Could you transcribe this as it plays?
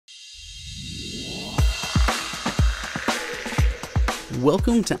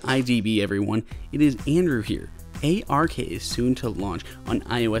Welcome to IDB, everyone. It is Andrew here. ARKit is soon to launch on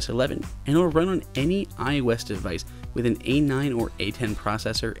iOS 11, and it'll run on any iOS device with an A9 or A10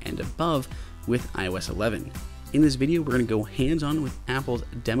 processor and above with iOS 11. In this video, we're going to go hands-on with Apple's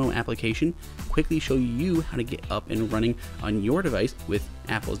demo application, quickly show you how to get up and running on your device with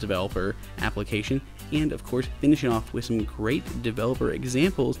Apple's developer application, and of course, finish it off with some great developer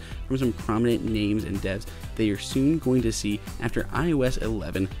examples from some prominent names and devs that you're soon going to see after iOS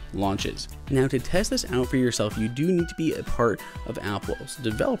 11 launches. Now, to test this out for yourself, you do need to be a part of Apple's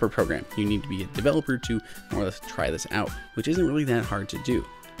developer program. You need to be a developer to more or less try this out, which isn't really that hard to do.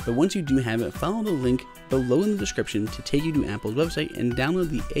 But once you do have it, follow the link below in the description to take you to Apple's website and download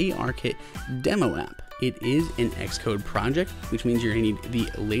the ARKit demo app. It is an Xcode project, which means you're going to need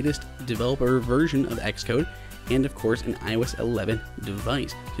the latest developer version of Xcode and of course an iOS 11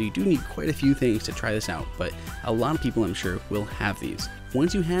 device. So you do need quite a few things to try this out, but a lot of people I'm sure will have these.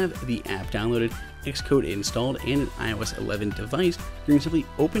 Once you have the app downloaded, Xcode installed, and an iOS 11 device, you're going to simply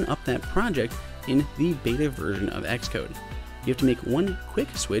open up that project in the beta version of Xcode. You have to make one quick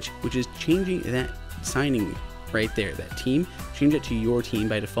switch, which is changing that signing right there, that team. Change it to your team.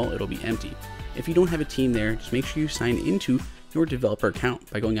 By default, it'll be empty. If you don't have a team there, just make sure you sign into your developer account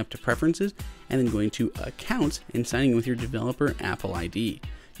by going up to Preferences and then going to Accounts and signing in with your developer Apple ID.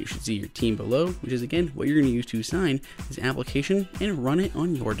 You should see your team below, which is again what you're going to use to sign this application and run it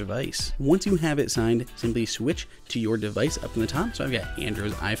on your device. Once you have it signed, simply switch to your device up in the top. So I've got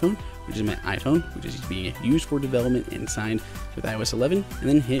Andrew's iPhone, which is my iPhone, which is being used for development and signed with iOS 11, and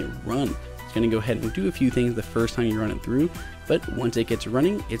then hit run. It's going to go ahead and do a few things the first time you run it through, but once it gets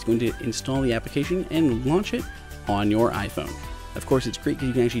running, it's going to install the application and launch it on your iPhone. Of course, it's great because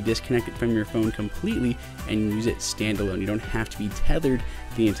you can actually disconnect it from your phone completely and use it standalone. You don't have to be tethered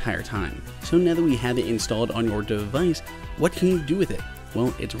the entire time. So now that we have it installed on your device, what can you do with it?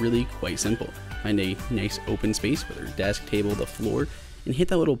 Well, it's really quite simple. Find a nice open space, whether desk, table, the floor, and hit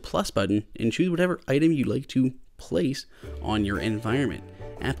that little plus button and choose whatever item you'd like to place on your environment.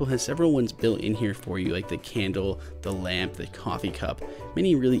 Apple has several ones built in here for you, like the candle, the lamp, the coffee cup,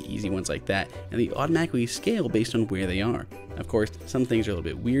 many really easy ones like that, and they automatically scale based on where they are. Of course, some things are a little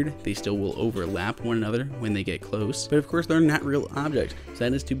bit weird. They still will overlap one another when they get close, but of course they're not real objects, so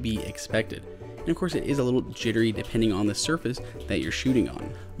that is to be expected. And of course it is a little jittery depending on the surface that you're shooting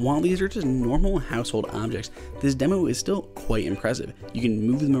on. While these are just normal household objects, this demo is still quite impressive. You can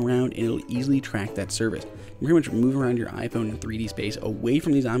move them around and it'll easily track that surface. You pretty much move around your iPhone in 3D space away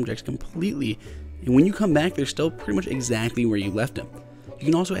from these objects completely, and when you come back, they're still pretty much exactly where you left them. You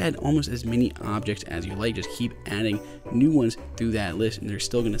can also add almost as many objects as you like, just keep adding new ones through that list and they're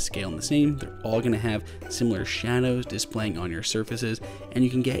still going to scale in the same. They're all going to have similar shadows displaying on your surfaces, and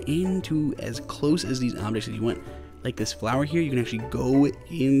you can get into as close as these objects as you want. Like this flower here, you can actually go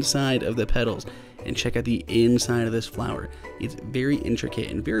inside of the petals and check out the inside of this flower. It's very intricate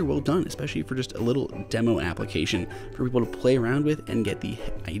and very well done, especially for just a little demo application for people to play around with and get the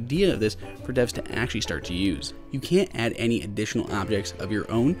idea of this for devs to actually start to use. You can't add any additional objects of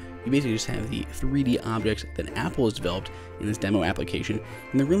your own. You basically just have the 3D objects that Apple has developed in this demo application,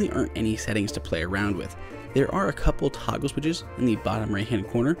 and there really aren't any settings to play around with. There are a couple toggle switches in the bottom right hand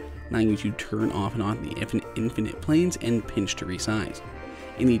corner, allowing you to turn off and on the infinite planes and pinch to resize.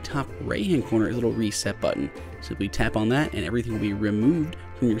 In the top right hand corner is a little reset button. Simply tap on that and everything will be removed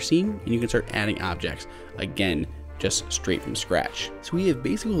from your scene and you can start adding objects. Again, just straight from scratch. So we have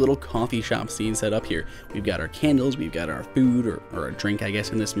basically a little coffee shop scene set up here. We've got our candles, we've got our food or a drink, I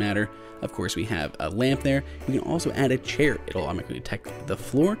guess, in this matter. Of course, we have a lamp there. We can also add a chair. It'll automatically detect the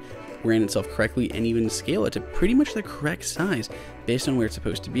floor, orient itself correctly, and even scale it to pretty much the correct size based on where it's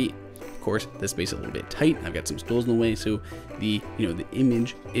supposed to be. Of course, this space is a little bit tight. I've got some stools in the way, so the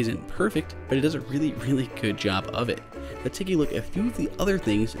image isn't perfect, but it does a really good job of it. Let's take a look at a few of the other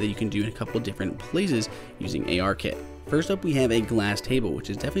things that you can do in a couple of different places using ARKit. First up, we have a glass table, which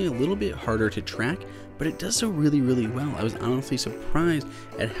is definitely a little bit harder to track, but it does so really well. I was honestly surprised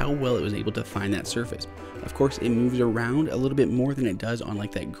at how well it was able to find that surface. Of course, it moves around a little bit more than it does on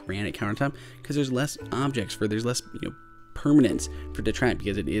like that granite countertop because there's less objects there's less permanence for it to track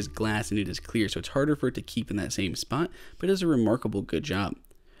because it is glass and it is clear, so it's harder for it to keep in that same spot, but it does a remarkable good job.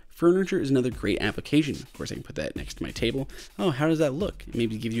 Furniture is another great application. Of course, I can put that next to my table. Oh, how does that look? It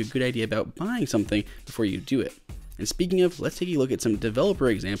maybe gives you a good idea about buying something before you do it. And speaking of, let's take a look at some developer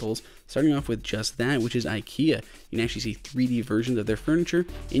examples, starting off with just that, which is Ikea. You can actually see 3D versions of their furniture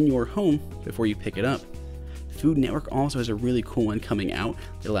in your home before you pick it up. Food Network also has a really cool one coming out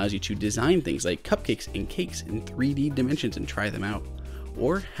that allows you to design things like cupcakes and cakes in 3D dimensions and try them out.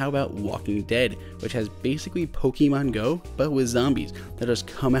 Or how about Walking Dead, which has basically Pokemon Go, but with zombies that just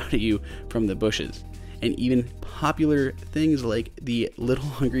come out at you from the bushes. And even popular things like the Little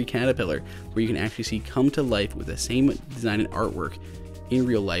Hungry Caterpillar, where you can actually see come to life with the same design and artwork in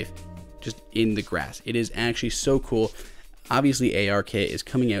real life, just in the grass. It is actually so cool. Obviously, ARKit is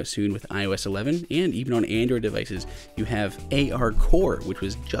coming out soon with iOS 11, and even on Android devices, you have AR Core, which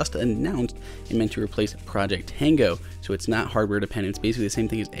was just announced and meant to replace Project Tango. So it's not hardware dependent. It's basically the same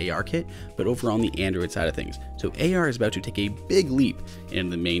thing as ARKit, but over on the Android side of things. So AR is about to take a big leap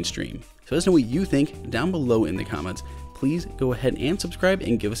into the mainstream. So let us know what you think down below in the comments. Please go ahead and subscribe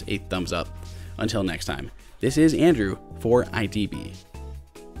and give us a thumbs up. Until next time, this is Andrew for IDB.